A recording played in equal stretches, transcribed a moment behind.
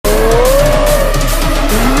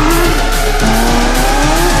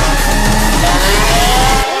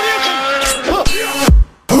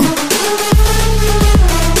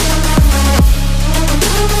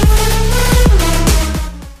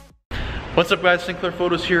What's up guys, Sinclair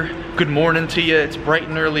Photos here. Good morning to you. It's bright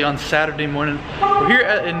and early on Saturday morning. We're here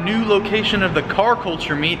at a new location of the car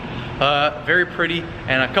culture meet. Very pretty,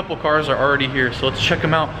 and a couple cars are already here, so let's check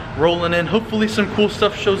them out. Rolling in, hopefully some cool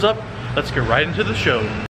stuff shows up. Let's get right into the show.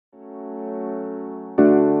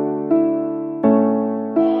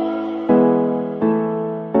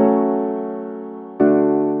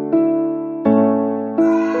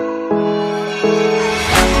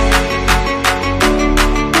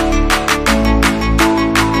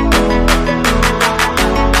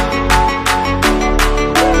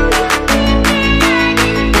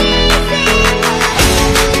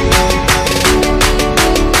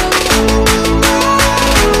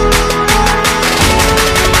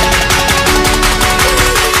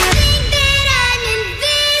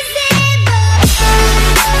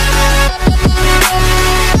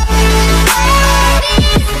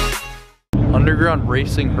 Underground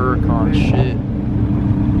racing Huracan, shit.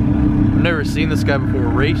 I've never seen this guy before.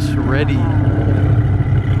 Race ready.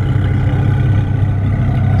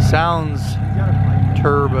 Sounds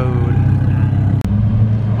turboed.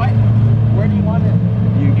 What? Where do you want it?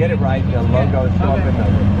 If you get it right, the logo is up in the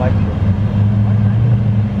reflection.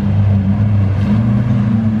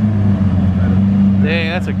 Dang,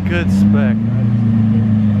 that's a good spec.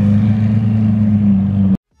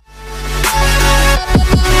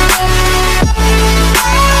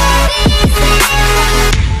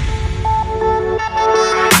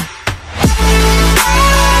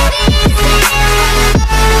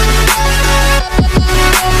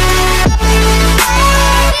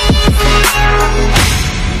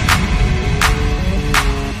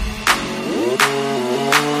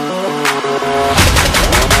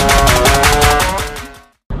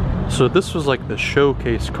 So this was like the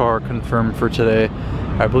showcase car confirmed for today.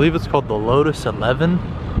 I believe it's called the Lotus 11.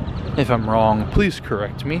 If I'm wrong, please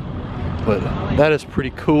correct me. But that is pretty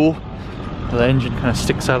cool. The engine kind of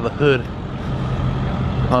sticks out of the hood.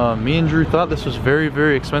 Me and Drew thought this was very,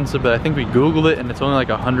 very expensive, but I think we Googled it and it's only like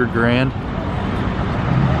 100 grand.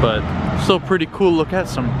 But still pretty cool. Look at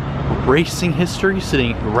some racing history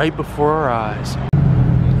sitting right before our eyes.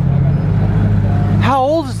 How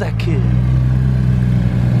old is that kid?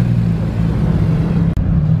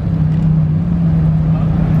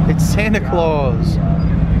 It's Santa Claus.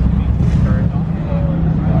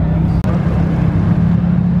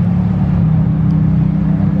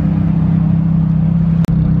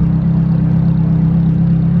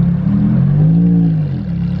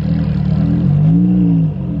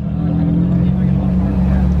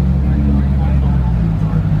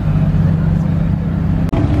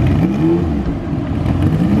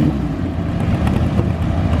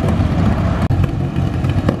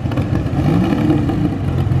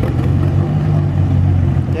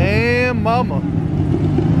 Mama.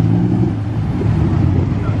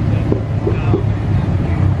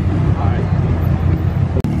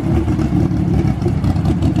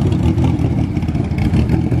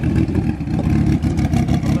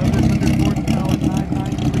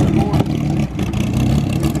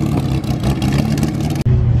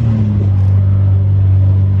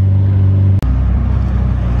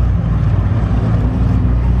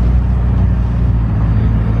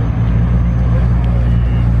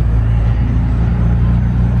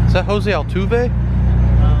 Is that Jose Altuve?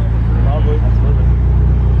 Probably.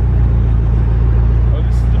 Oh,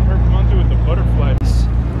 this is the Performante with the butterfly.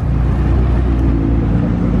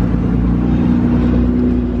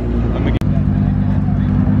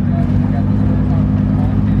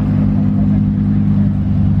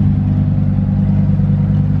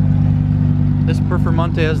 This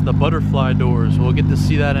Performante has the butterfly doors. We'll get to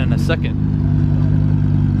see that in a second.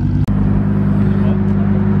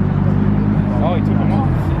 Oh, he took them off.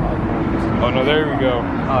 Oh no, there we go.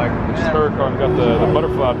 This Huracan got the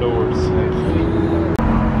butterfly doors.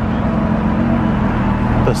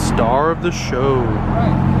 The star of the show.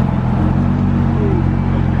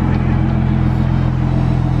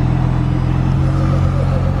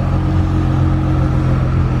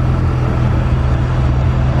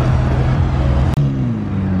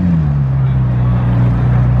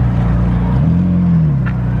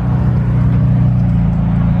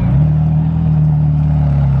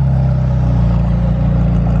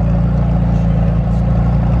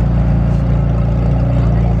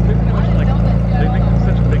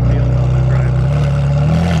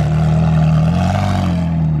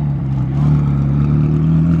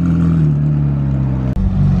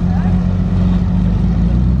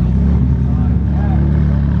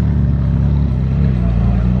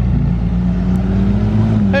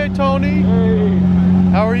 Tony. Hey.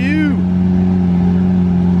 How are you?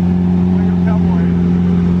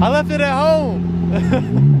 I left it at home.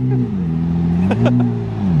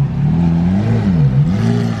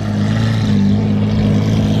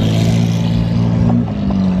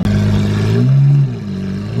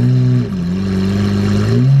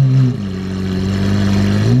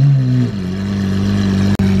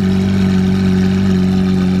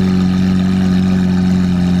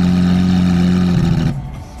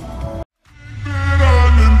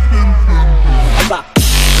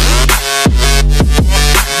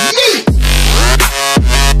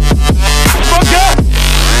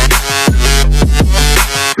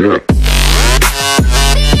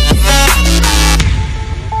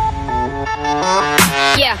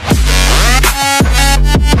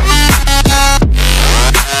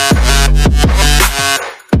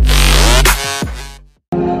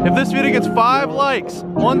 If this video gets 5 likes,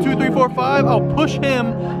 1, 2, 3, 4, 5, I'll push him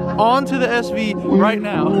onto the SV right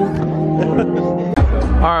now.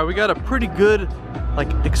 All right, we got a pretty good,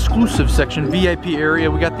 like, exclusive section, VIP area.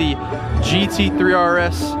 We got the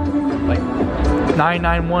GT3RS, like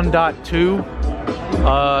 991.2.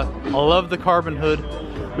 I love the carbon hood.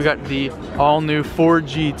 We got the all-new Ford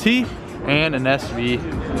GT and an SV,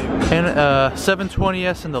 and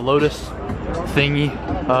 720S in the Lotus thingy.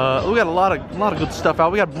 We got a lot of good stuff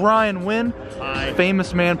out. We got Brian Wynn,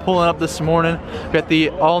 famous man, pulling up this morning. We got the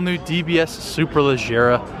all-new DBS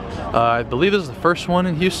Superleggera. I believe this is the first one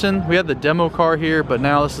in Houston. We had the demo car here, but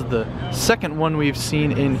now this is the second one we've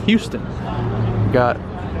seen in Houston. We got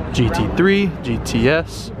GT3,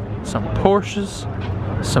 GTS, some Porsches,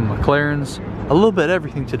 some McLarens, a little bit of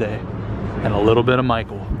everything today, and a little bit of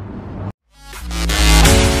Michael.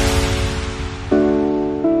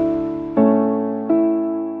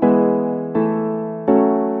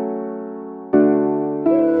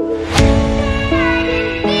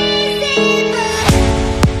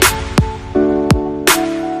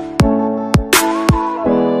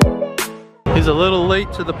 He's a little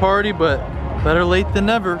late to the party, but better late than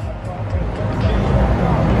never.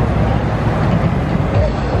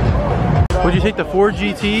 Would you take the Ford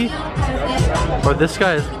GT? Or this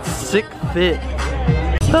guy is sick fit.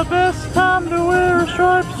 The best time to wear a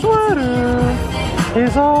striped sweater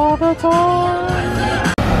is all the time.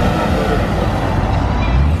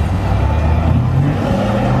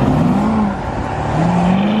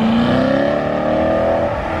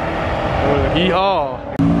 Yeehaw.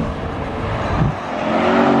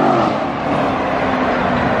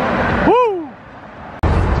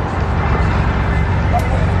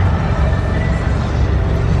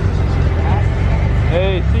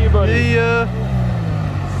 Hey, see you, buddy. See ya.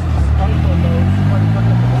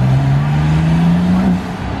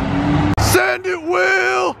 Send it,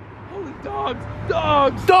 Will! Holy dogs!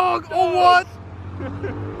 Dogs! Dog! Oh, what?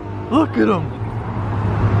 Look at him.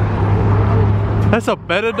 That's a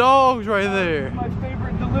bed of dogs right there. My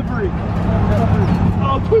favorite delivery.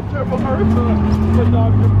 Oh, put turbo the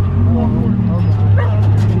dogs are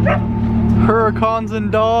Huracans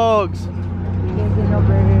and dogs.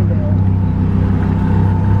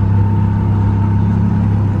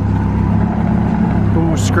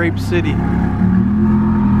 Ooh, Scrape City.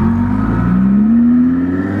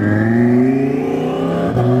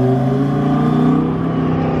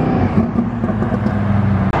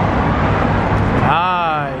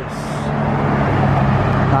 Nice.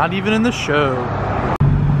 Not even in the show.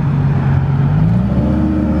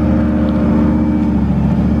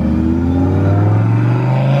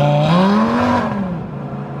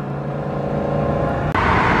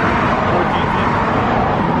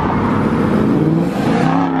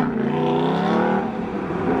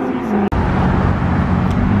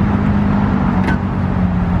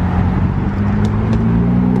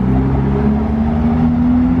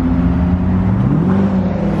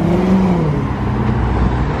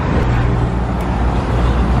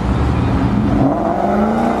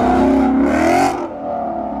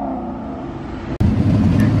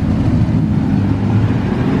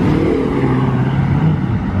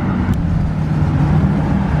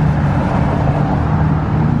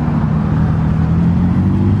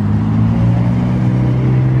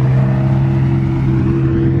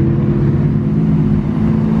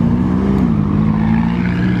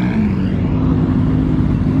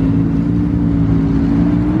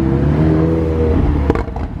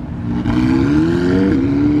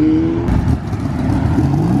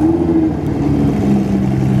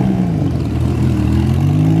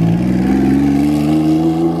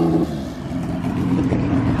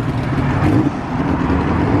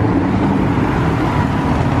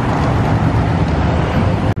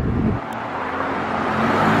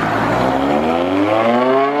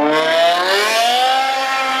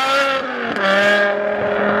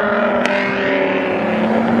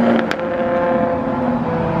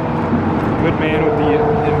 good man with the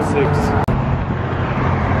M6.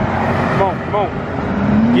 Come on, come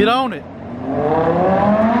on. Get on it.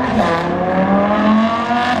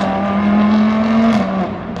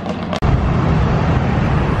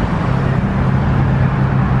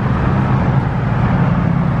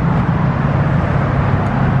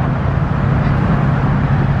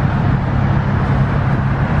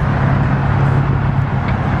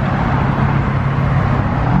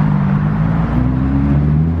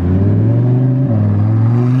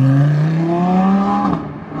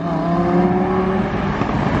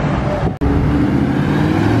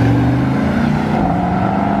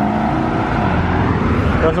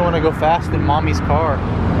 Doesn't want to go fast in mommy's car.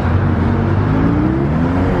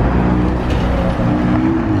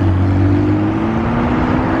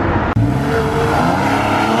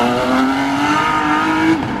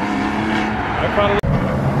 I finally.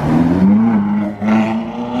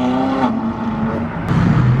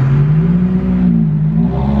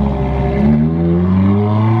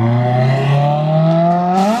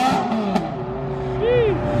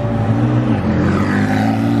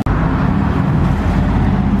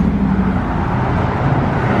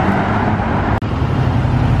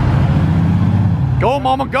 Go,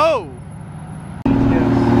 mama, go!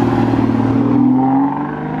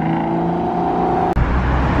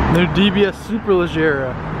 New DBS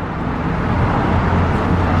Superleggera.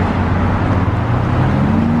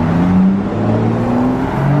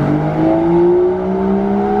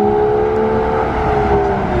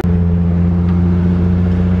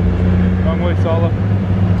 Wrong way, Sala.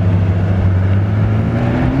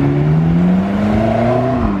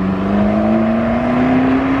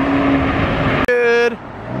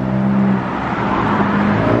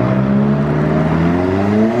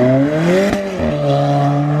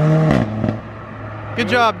 Good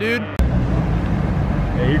job, dude.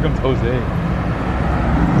 Hey, here comes Jose.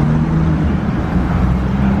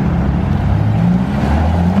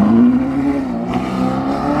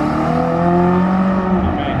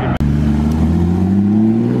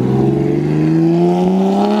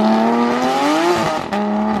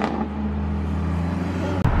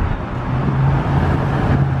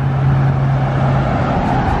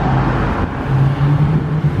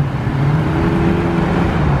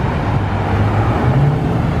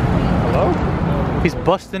 He's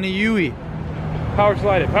busting a Yui. Power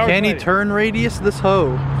slide it, power Can slide he it. turn radius this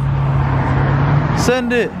hoe?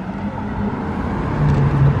 Send it.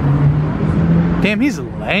 Damn, he's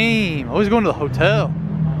lame. Oh, he's going to the hotel.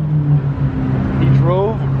 He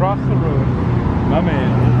drove across the road. My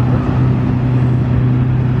man.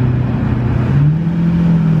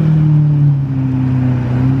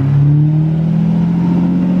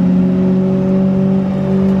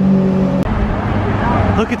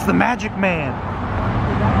 Look, it's the Magic Man.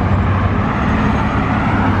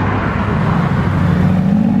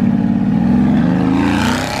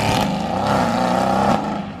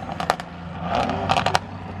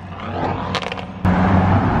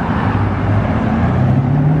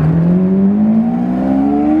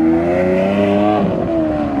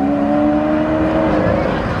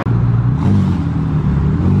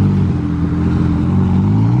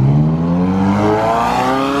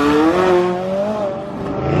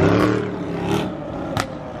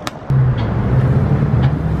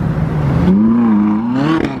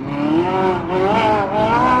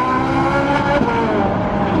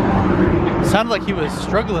 Sounded like he was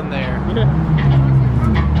struggling there.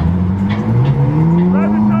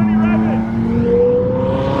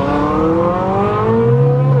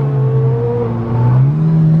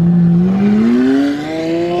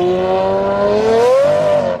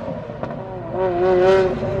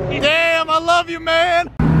 Damn, I love you, man.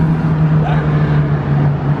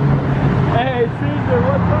 Hey, Caesar,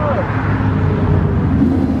 what's up?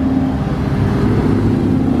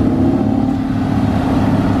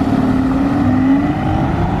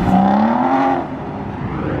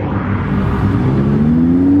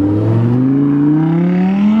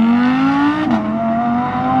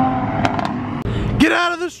 Get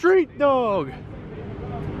out of the street, dog.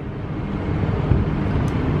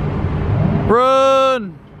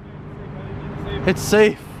 Run. It's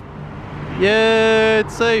safe. Yeah,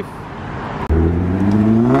 it's safe.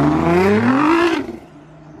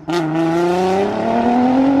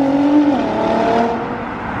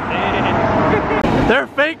 They're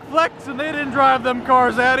fake flexing. They didn't drive them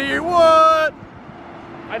cars out of here. What?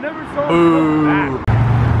 I never saw him back.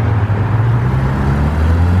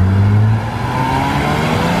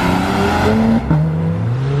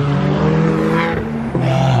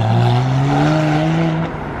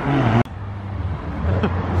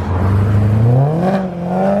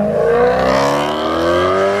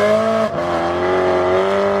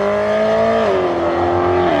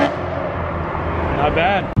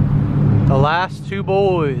 two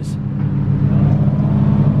boys.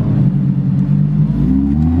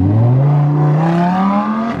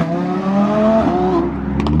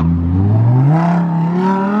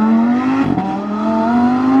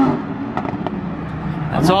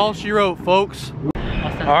 That's all she wrote, folks.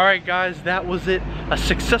 Alright guys, that was it. A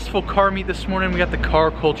successful car meet this morning. We got the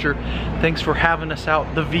car culture. Thanks for having us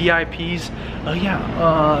out. The VIPs.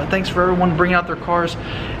 Thanks for everyone bringing out their cars.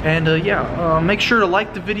 And make sure to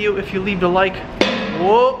like the video. If you leave a like.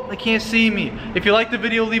 Whoa, they can't see me. If you like the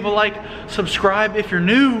video, leave a like. Subscribe if you're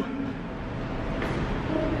new.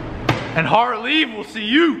 And Heart Leave, we'll see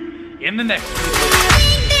you in the next video.